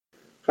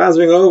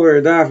Chazering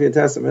over Daf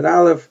Testament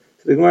Aleph,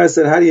 so the Gemara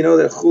said, how do you know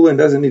that Chulin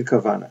doesn't need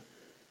Kavana?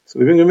 So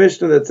we bring a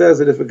Mishnah that says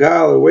that if a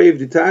gal or wave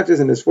detaches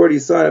and his 40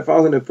 son, it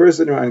falls on a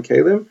person or on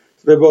Kalim,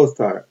 so they're both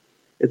tar.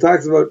 It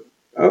talks about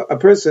a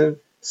person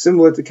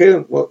similar to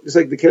Kalim. Well, just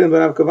like the Kalim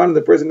don't have Kavana,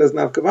 the person doesn't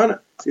have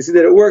Kavana. So you see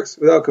that it works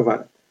without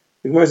Kavana.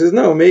 The Gemara says,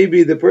 no,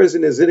 maybe the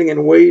person is sitting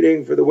and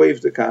waiting for the wave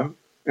to come,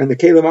 and the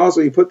Kalim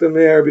also, he put them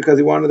there because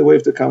he wanted the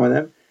wave to come on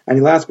them. And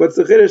he'll ask, what's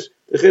the Chiddush?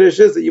 The Chiddush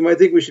is that you might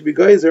think we should be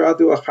geyser out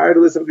to a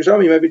chaydalis of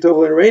Geshama. You might be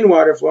tovel in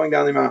rainwater flowing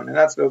down the mountain, and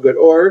that's no good.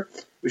 Or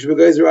we should be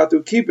geyser out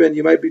to Kipin.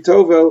 You might be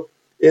tovel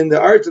in the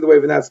arch of the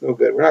wave, and that's no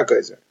good. We're not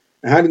geyser.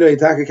 Now, how do you know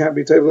Yitaka can't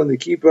be tovel in the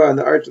Kippah and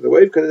the arch of the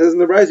wave? Because it doesn't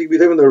rise. You can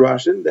be tovel in the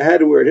Russian, the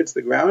head where it hits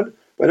the ground,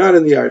 but not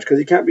in the arch, because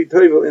you can't be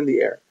tovel in the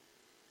air.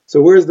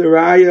 So where's the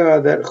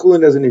raya that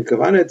Chulin doesn't need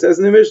Kavana? It says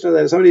in the Mishnah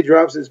that if somebody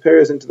drops his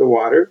pears into the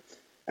water,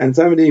 and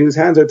somebody whose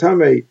hands are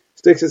tamei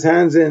sticks his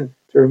hands in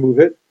to remove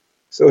it,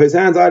 so his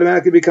hands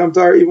automatically become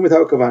tar even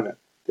without kavana.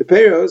 The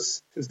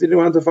peros, since they didn't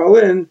want to fall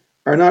in,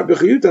 are not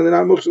b'chiyuta, they're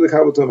not mukshal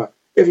l'kabutuma.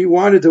 If he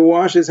wanted to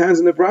wash his hands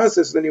in the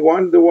process, then he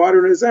wanted the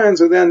water in his hands,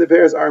 so then the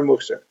peros are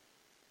mukshal.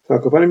 So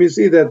kapanim, you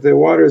see that the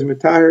water is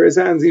mitahir his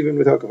hands even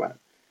without kavana.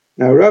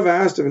 Now Rav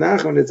asked of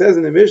Nachman, it says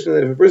in the Mishnah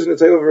that if a person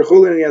is tayvel for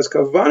chulin and he has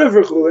kavana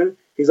for chulin,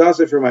 he's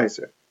also for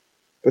meiser.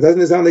 But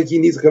doesn't it sound like he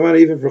needs kavana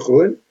even for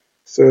chulin?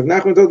 So if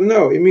Nachman told him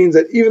no, it means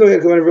that even though he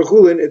had kavana for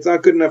chulin, it's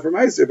not good enough for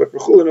meiser, but for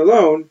chulin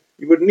alone,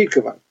 you wouldn't need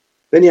kavan.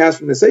 Then he asked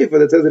from the Sefer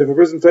that says that if a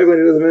person's toivel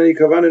and he doesn't have any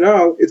kavan at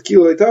all, it's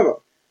kilo leitava.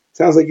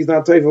 Sounds like he's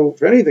not toivel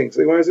for anything.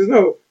 So the Gemara says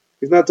no,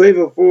 he's not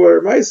toivel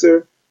for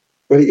meiser,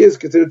 but he is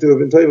considered to have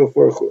been toivel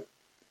for chulin.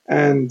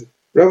 And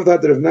Rav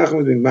thought that if Nachman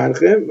was being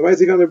manchim, the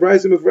meiser on the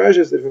brayso of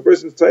Rashi's that if a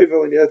person's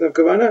toivel and he doesn't have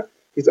kavana,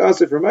 he's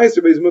also for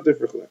meiser, but he's mutter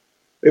for chulin.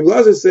 Rabbi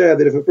Lazar said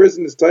that if a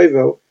person is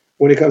toivel,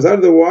 when he comes out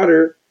of the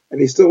water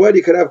and he's still wet,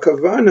 he could have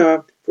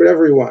kavana for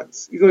whatever he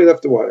wants, even though he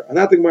left the water. And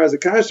not the Gemara has a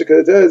kasha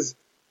because it says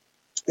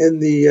in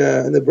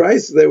the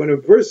Bryce that when a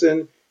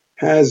person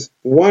has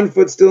 1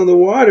 foot still in the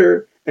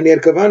water and he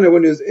had kavana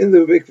when he was in the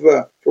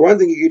mikvah, for one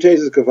thing he can change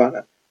his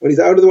kavana. When he's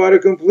out of the water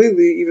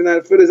completely, even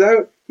that foot is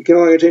out, he can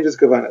no longer change his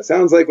kavana.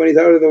 Sounds like when he's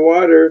out of the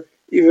water,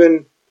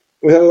 even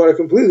without the water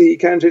completely, he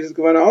can't change his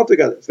kavana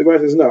altogether. So the Gemara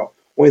says no.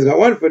 When he's got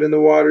 1 foot in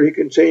the water, he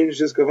can change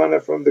his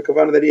kavana from the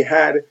kavana that he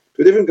had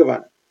to a different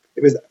kavana.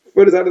 If his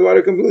foot is out of the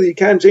water completely, he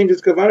can't change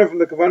his kavana from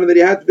the kavana that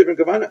he had to a different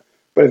kavana.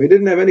 But if he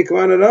didn't have any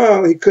kavana at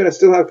all, he could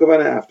still have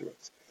kavana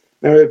afterwards.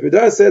 Now, Rabbi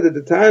Yehuda said that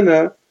the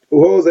Tana,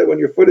 who holds that when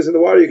your foot is in the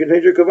water, you can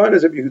change your kavana,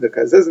 is Rabbi Yehuda.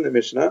 Because it says in the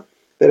Mishnah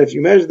that if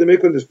you measure the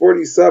mikvah, there's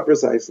 40 sa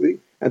precisely,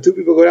 and 2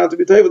 people go down to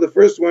be tayva, the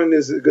first one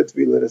is a good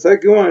tefillah. The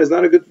second one is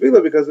not a good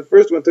tefillah because the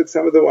first one took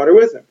some of the water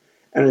with him.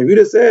 And Rabbi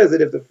Yehuda says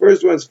that if the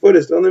first one's foot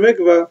is still in the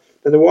mikvah,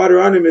 then the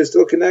water on him is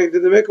still connected to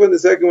the mikvah, and the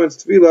second one's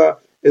tefillah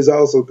is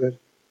also good.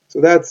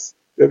 So that's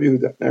Rabbi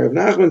Yehuda. Now, Rav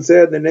Nachman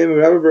said in the name of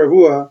Rabbi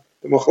Baravua,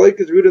 the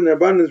machlekes rooted in the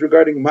Rabbanan is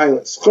regarding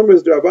milas,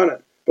 chumras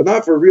d'Rabbanan, but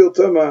not for real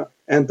tuma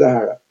and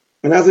tahara.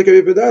 And that's like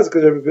Rabbi Yehuda,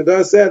 because Rabbi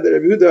Yehuda said that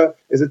Rabbi Yehuda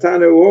is a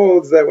Tana who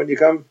holds that when you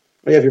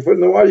have your foot in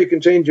the water, you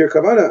can change your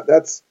kavana.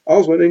 That's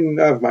also an in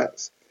of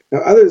milas. Now,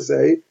 others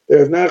say that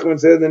Rav Nachman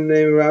said in the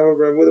name of Rabbi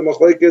Baravua, the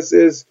machlekes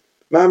is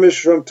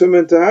mamish from tuma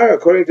and tahara.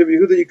 According to Rabbi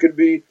Yehuda, you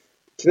could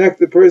connect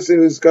the person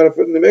who's got a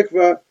foot in the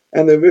mikvah,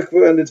 and the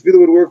mikvah and the tefillah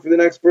would work for the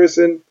next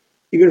person,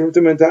 even from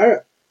tuma and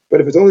tahara. But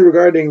if it's only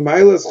regarding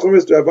milas,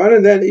 chumras,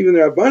 d'Rabbanan, then even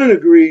the Rabbanan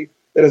agree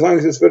that as long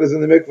as his foot is in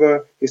the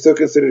mikvah, he's still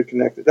considered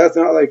connected. That's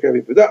not like Rabbi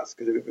Pedas,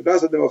 because Rabbi Pedas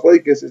said the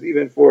machlekes is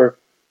even for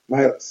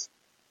milas.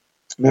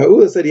 Now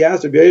Ula said he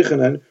asked Rabbi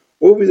Yechanan,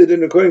 what was it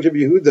according to Rabbi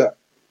Yehuda?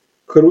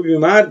 Could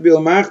Rabbi Bil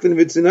Machtan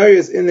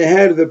Vitzinarius in the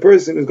head of the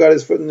person who's got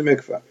his foot in the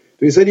mikvah? So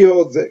he said he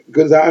holds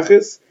good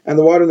zachis, and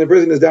the water in the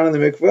person is down in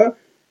the mikvah,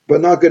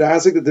 but not good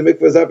asik, that the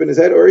mikvah is up in his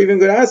head, or even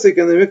good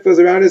asik, and the mikvah is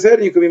around his head,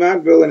 and you could be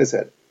matbil in his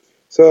head.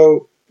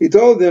 So he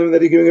told them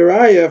that he can bring a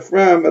raya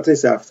from a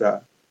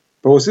Tesafta.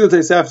 But we'll see the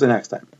Tesafta next time.